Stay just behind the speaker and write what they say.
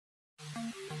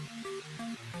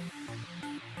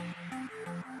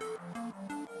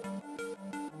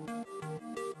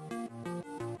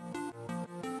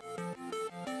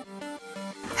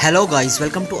Hello guys,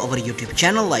 welcome to our YouTube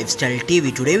channel Lifestyle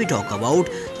TV. Today we talk about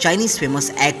Chinese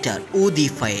famous actor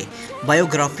Difei,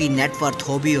 biography, net worth,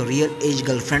 hobby, real age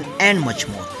girlfriend and much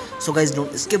more. So guys,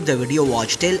 don't skip the video,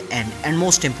 watch till end, and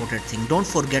most important thing, don't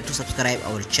forget to subscribe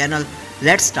our channel.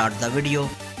 Let's start the video.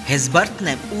 His birth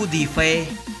name Difei,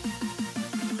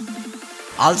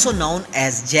 also known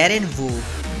as Jerron Wu.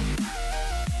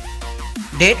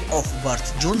 Date of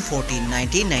birth June 14,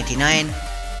 1999.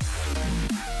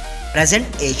 Present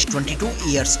age 22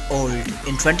 years old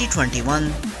in 2021.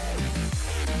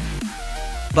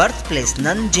 Birthplace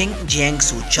Nanjing,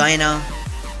 Jiangsu, China.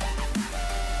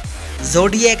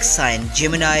 Zodiac sign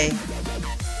Gemini.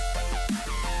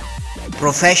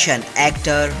 Profession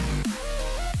actor.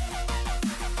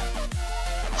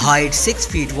 Height 6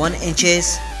 feet 1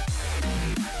 inches.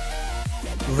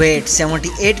 Weight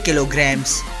 78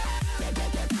 kilograms.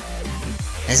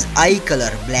 His eye color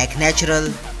black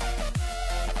natural.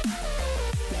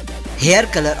 Hair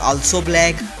color also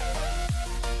black.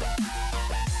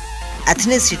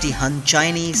 Ethnicity Han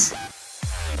Chinese.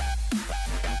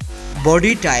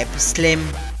 Body type slim.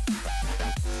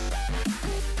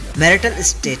 Marital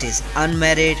status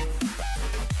unmarried.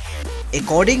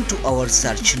 According to our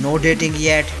search, no dating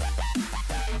yet.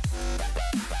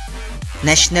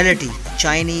 Nationality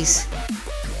Chinese.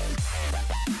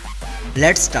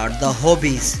 Let's start the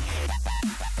hobbies.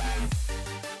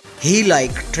 He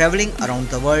likes traveling around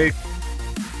the world,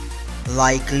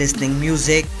 like listening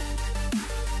music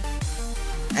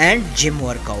and gym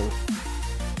workout.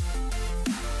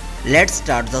 Let's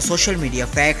start the social media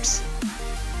facts.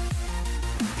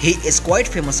 He is quite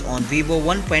famous on Weibo,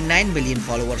 1.9 million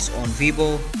followers on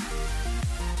Weibo.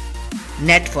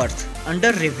 Net worth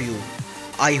under review.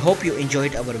 I hope you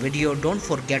enjoyed our video. Don't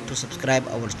forget to subscribe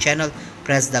our channel.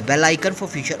 Press the bell icon for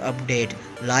future update.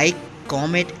 Like,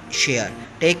 comment, share.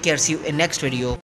 Take care. See you in next video.